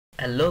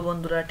Hello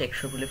বন্ধুরা,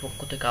 টেকশোপুলের পক্ষ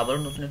থেকে আবারও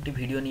নতুন একটি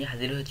ভিডিও নিয়ে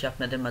হাজির হয়েছি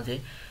আপনাদের মাঝে।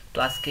 তো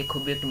আজকে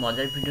খুবই একটি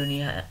মজার ভিডিও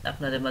নিয়ে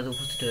আপনাদের মাঝে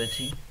উপস্থিত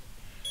হয়েছি।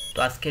 তো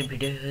আজকের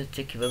ভিডিও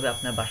হচ্ছে কিভাবে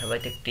আপনার বাসা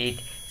বাড়িতে একটি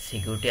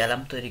সিকিউরিটি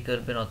অ্যালার্ম তৈরি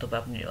করবেন, অথবা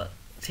আপনি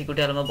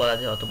সিকিউরিটি অ্যালার্মও বলা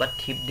যায় অথবা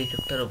থিপ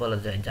ডিটেক্টরও বলা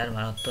যায়, যার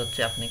মানে হচ্ছে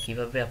আপনি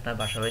কিভাবে আপনার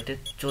বাসা বাড়িতে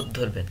চোর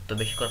ধরবেন। তো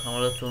বেশি কথা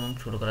বলা চলুন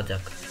শুরু করা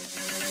যাক।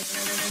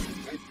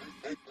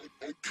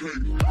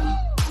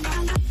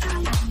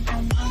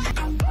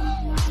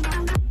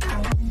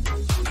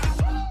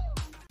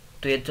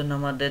 তো এর জন্য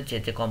আমাদের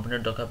যে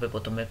কম্পোনেন্ট দরকার হবে,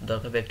 প্রথমে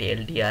দরকার হবে একটি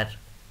LDR,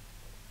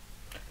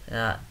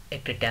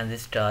 একটি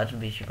ট্রানজিস্টর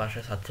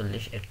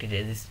BC547, একটি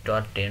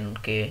রেজিস্টর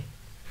 10K,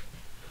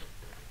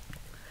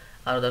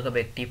 আরও দরকার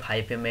হবে একটি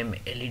 5mm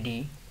LED,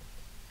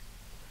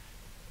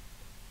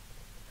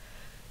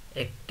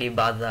 একটি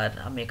বাজার,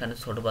 আমি এখানে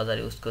ছোট বাজার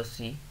ইউজ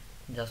করছি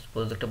জাস্ট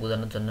প্রজেক্টটা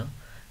বোঝানোর জন্য,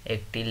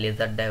 একটি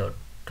লেজার ডায়োড,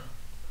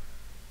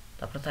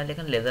 আপনার চাইলে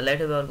এখানে লেজার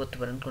লাইটও ব্যবহার করতে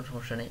পারেন, কোনো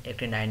সমস্যা নেই,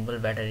 একটি 9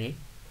 ভোল্ট ব্যাটারি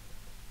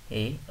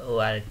ও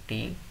আর একটি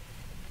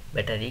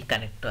ব্যাটারি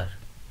কানেক্টর।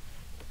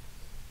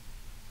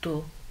 তো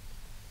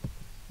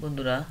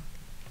বন্ধুরা,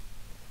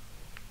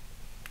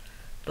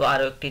 তো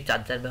আরও একটি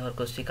চার্জার ব্যবহার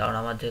করছি, কারণ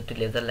আমার যেহেতু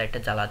লেজার লাইটটা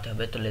জ্বালাতে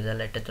হবে, তো লেজার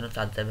লাইটের জন্য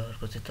চার্জার ব্যবহার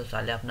করছি। তো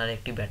চাইলে আপনারা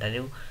একটি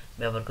ব্যাটারিও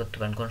ব্যবহার করতে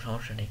পারেন, কোনো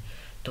সমস্যা নেই।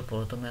 তো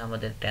প্রথমে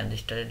আমাদের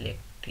ট্রানজিস্টরের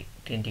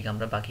তিনটিকে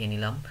আমরা বাকিয়ে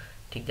নিলাম,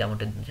 ঠিক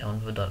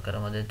যেমনভাবে দরকার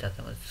আমাদের, যাতে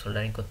আমাদের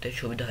সোল্ডারিং করতে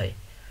সুবিধা হয়।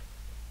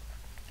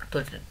 তো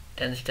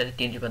ট্রানজিস্টরের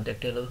তিনটি প্রান্ত,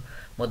 একটি হলো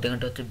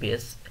মধ্যখানটা হচ্ছে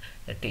বেস,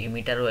 একটি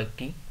ইমিটার ও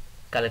একটি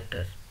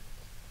কালেক্টর।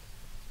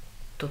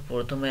 তো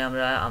প্রথমে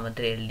আমরা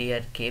আমাদের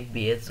LDR-কে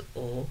বেস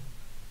ও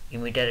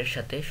ইমিটারের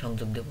সাথে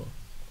সংযোগ দেব,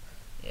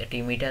 একটি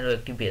ইমিটার ও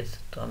একটি বেস।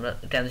 তো আমরা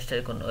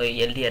ট্রানজিস্টরের কোনো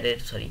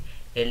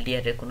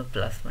LDR-এর কোনো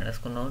প্লাস মাইনাস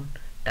কোনো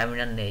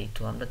টার্মিনাল নেই,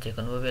 তো আমরা যে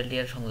কোনোভাবে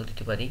LDR সংযোগ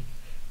দিতে পারি।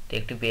 তো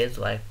একটি বেস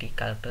ও একটি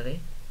কালেক্টরে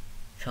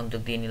সংযোগ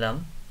দিয়ে নিলাম।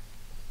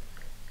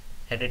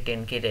 একটা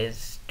 10K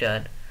রেজিস্টার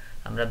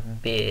আমরা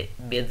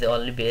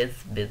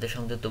বেজে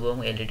সংযোগ দেবো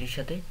এবং এলইডির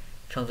সাথে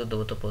সংযোগ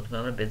দেবো। তো প্রথমে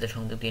আমরা বেজে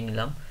সংযোগ দিয়ে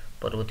নিলাম,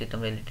 পরবর্তীতে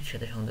আমরা এলইডির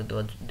সাথে সংযোগ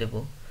দেবো।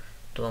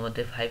 তো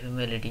আমাদের 5mm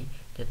LED,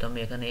 যেহেতু আমি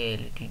এখানে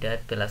এলইডিটার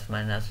প্লাস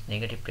মাইনাস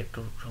নেগেটিভটা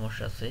একটু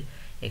সমস্যা আছে,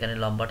 এখানে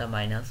লম্বাটা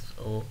মাইনাস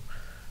ও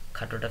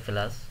খাটোটা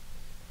প্লাস।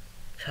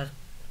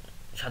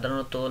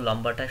 সাধারণত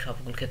লম্বাটা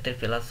সকল ক্ষেত্রে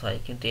প্লাস হয়,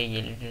 কিন্তু এই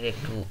এলইডির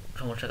একটু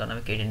সমস্যার কারণে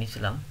আমি কেটে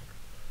নিয়েছিলাম।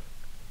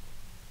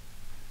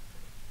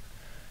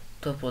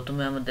 তো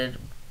প্রথমে আমাদের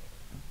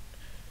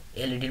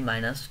এলইডির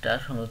মাইনাসটা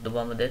সংযোগ দেবো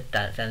আমাদের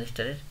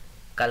ট্রানজিস্টরের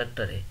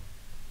কালেক্টরে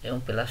এবং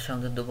প্লাস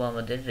সংযোগ দেবো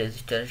আমাদের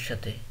রেজিস্টারের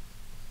সাথে।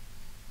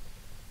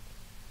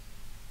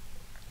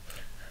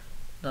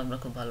 তো আমরা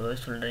খুব ভালোভাবে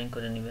সোল্ডারিং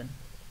করে নেবেন।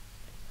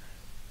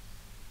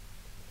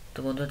 তো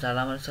বন্ধুরা, যারা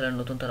আমার চ্যানেল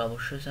নতুন তারা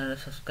অবশ্যই চ্যানেলে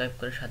সাবস্ক্রাইব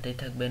করে সাথেই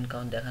থাকবেন,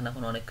 কারণ দেখান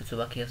এখন অনেক কিছু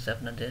বাকি আছে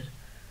আপনাদের।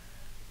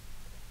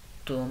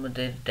 তো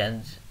আমাদের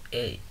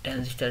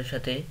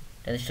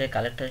ট্রানজিস্টরের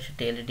কালেক্টরের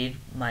সাথে এলইডির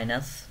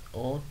মাইনাস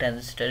ও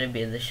ট্রানজিস্টরের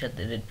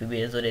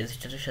বেজ ও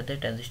রেজিস্টারের সাথে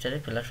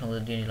ট্রানজিস্টরের প্লাস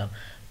সংযোগ দিয়ে নিলাম।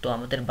 তো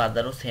আমাদের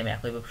বাজারও সেম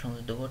একইভাবে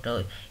সংযোগ দেবো। ওটা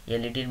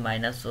এলইডির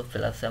মাইনাস ও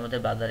প্লাসে আমাদের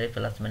বাজারের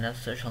প্লাস মাইনাস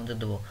সংযোগ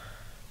দেবো।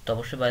 তো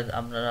অবশ্যই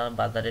আপনারা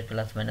বাজারের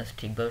প্লাস মাইনাস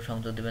ঠিকভাবে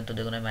সংযোগ দেবেন। তো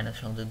দেখুন আমি মাইনাস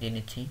সংযোগ দিয়ে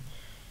নিচ্ছি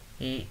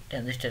এই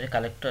ট্রানজিস্টরের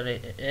কালেক্টরে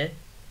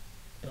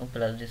এবং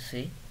প্লাস দিচ্ছি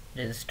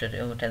রেজিস্টার,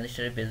 এবং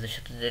ট্রানজিস্টরের বেজের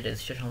সাথে যে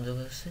রেজিস্টার সংযোগ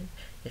হচ্ছে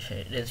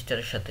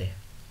রেজিস্টারের সাথে।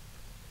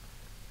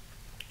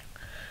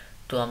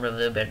 তো আমরা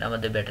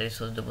আমাদের ব্যাটারি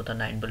সোর্স দেবো, তার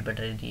 9 ভোল্ট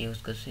ব্যাটারি দিয়ে ইউজ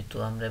করছি। তো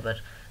আমরা এবার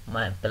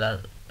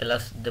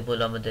প্লাস দেবো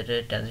আমাদের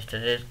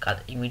ট্রানজিস্টরের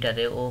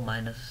ইমিটারে ও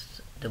মাইনাস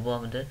দেবো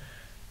আমাদের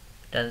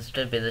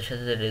ট্রানজিস্টর বেজের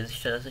সাথে যে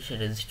রেজিস্টার আছে সেই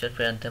রেজিস্টার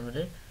প্রান্তে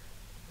আমাদের,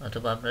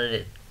 অথবা আপনার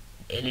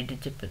এলইডির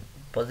যে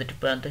পজিটিভ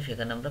প্রান্ত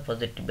সেখানে আমরা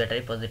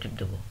ব্যাটারি পজিটিভ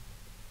দেবো।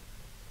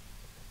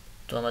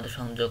 তো আমাদের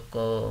সংযোগ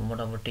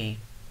মোটামুটি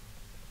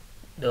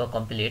দেওয়া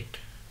কমপ্লিট।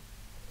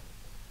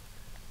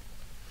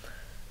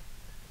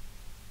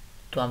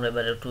 তো আমরা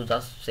এবার একটু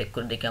জাস্ট চেক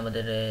করে দেখি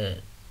আমাদের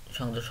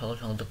সংযোগ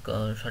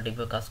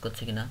সঠিকভাবে কাজ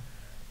করছে কিনা।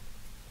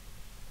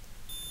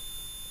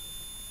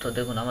 তো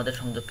দেখুন আমাদের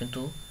সংযোগ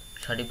কিন্তু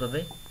সঠিকভাবে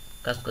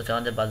কাজ করছে,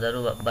 আমাদের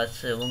বাজারও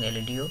বাজছে এবং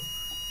এলইডিও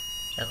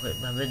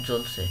একইভাবে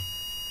জ্বলছে।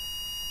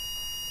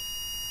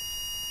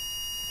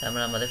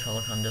 আমরা আমাদের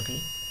সকল সংযোগই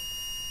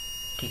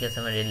ঠিক আছে,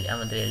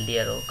 আমাদের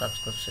LDRও কাজ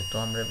করছে। তো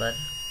আমরা এবার,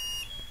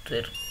 তো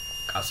এর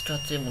কাজটা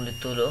হচ্ছে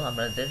মূলত হলো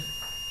আমাদের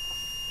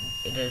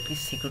এটা কি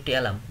সিকিউরিটি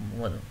অ্যালার্ম,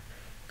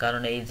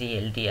 কারণ এই যে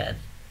LDR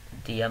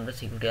দিয়ে আমরা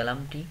সিকিউরিটি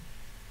অ্যালার্মটি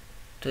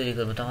তৈরি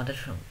করবো। তো আমাদের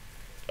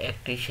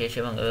একটি শেষ,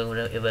 এবং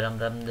এবার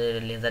আমরা আমাদের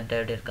লেজার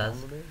ডায়োডের কাজ।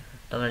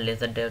 তো আমরা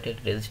লেজার ডায়োডের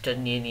রেজিস্টার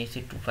নিয়ে নিয়েছি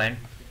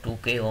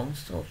 2.2K ohms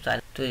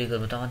তৈরি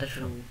করবো। তো আমাদের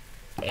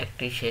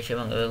একটি শেষ,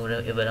 এবং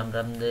এবার আমরা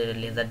আমাদের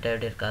লেজার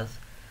ডায়োডের কাজ।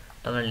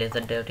 তো আমরা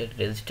লেজার ডায়োডের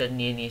রেজিস্টার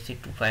নিয়ে নিয়েছি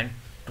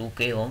 2.2K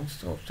ohms।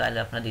 তো চাইলে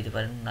আপনারা দিতে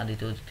পারেন, না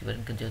দিতেও দিতে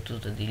পারেন, যেহেতু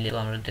দিলে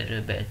আমাদের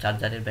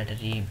চার্জারের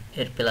ব্যাটারি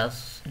এর প্লাস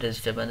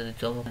রেজিস্টার প্রান্তে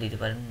দিতে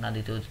পারেন, না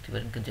দিতেও দিতে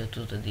পারেন, যেহেতু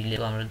দিলে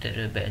আমাদের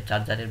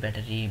চার্জারের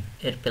ব্যাটারি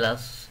এর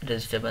প্লাস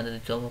রেজিস্টার প্রান্তে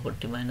দিতে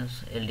অপরটি মাইনাস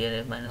LDR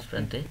এর মাইনাস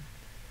প্রান্তে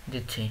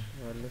দিচ্ছি।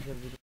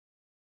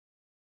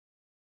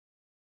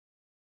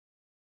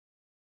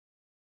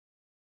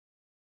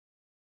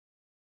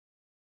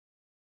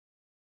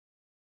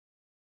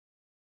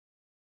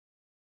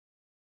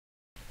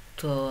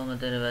 তো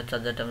আমাদের এবার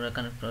চার্জারটা আমরা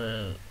কানেক্ট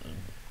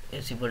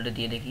এসি ভোল্টে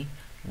দিয়ে দেখি।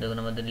 দেখুন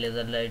আমাদের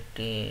লেজার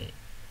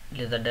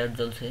ডায়োড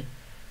জ্বলছে।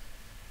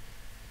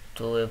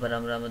 তো এবার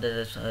আমরা আমাদের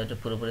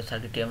পুরোপুরি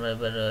সার্কিটটি আমরা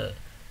এবার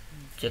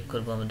চেক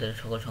করব আমাদের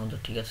সকল সংযোগ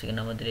ঠিক আছে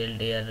কিনা, আমাদের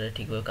LDR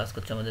ঠিকভাবে কাজ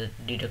করছে, আমাদের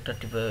ডিটেক্টর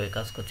ঠিকভাবে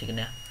কাজ করছে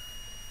কিনা।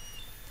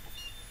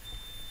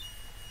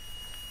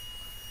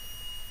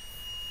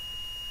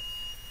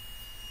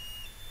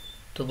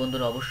 তো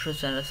বন্ধুরা অবশ্যই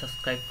চ্যানেল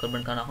সাবস্ক্রাইব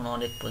করবেন, কারণ এখন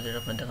অনেক প্রজেক্ট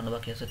আপনার দেখানো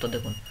বাকি আছে। তো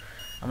দেখুন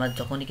আমার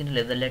যখনই কিন্তু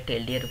লেজার লাইটটা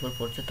LDR উপর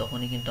পড়ছে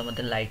তখনই কিন্তু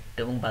আমাদের লাইট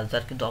এবং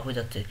বাজার কিন্তু অফ হয়ে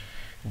যাচ্ছে।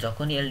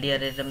 যখনই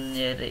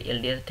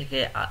LDR থেকে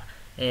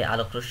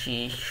আলোক রশ্মি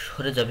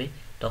সরে যাবে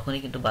তখনই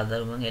কিন্তু বাজার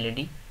এবং LED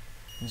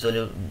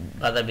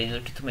বাজার বেজে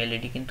উঠছে,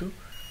 LED কিন্তু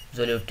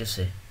জ্বলে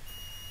উঠতেছে।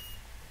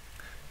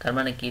 তার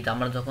মানে কি,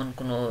 আমরা যখন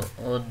কোনো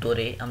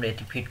দৌড়ে আমরা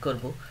এটি ফিট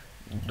করব,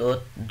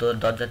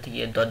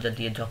 দরজা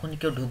দিয়ে যখনই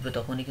কেউ ঢুকবে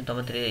তখনই কিন্তু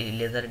আমাদের এই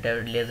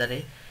লেজারে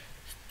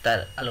তার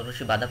আলোক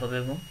রশ্মি বাধা পাবে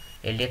এবং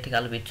LDR থেকে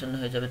আলো বিচ্ছিন্ন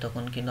হয়ে যাবে।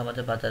 তখন কিন্তু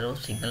আমাদের বাজারেও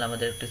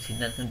আমাদের একটা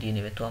সিগন্যাল কিন্তু দিয়ে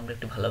নেবে। তো আমরা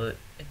একটু ভালোভাবে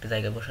একটা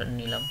জায়গায় বসানো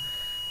নিলাম।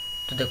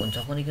 তো দেখুন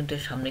যখনই কিন্তু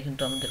এর সামনে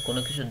কিন্তু আমাদের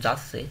কোনো কিছু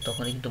যাচ্ছে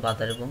তখনই কিন্তু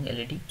বাজার এবং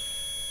LED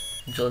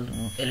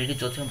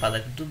জ্বলছে এবং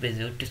বাজার কিন্তু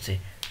বেজে উঠতেছে।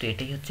 তো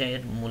এটাই হচ্ছে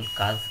এর মূল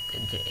কাজ,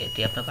 যে এটি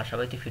আপনার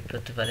বাসাবাড়িতে ফিট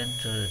করতে পারেন।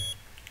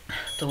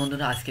 তো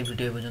বন্ধুরা আজকে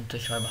ভিডিও পর্যন্ত,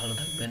 সবাই ভালো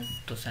থাকবেন।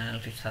 তো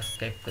চ্যানেলটি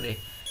সাবস্ক্রাইব করে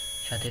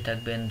সাথে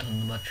থাকবেন।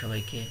 ধন্যবাদ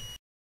সবাইকে।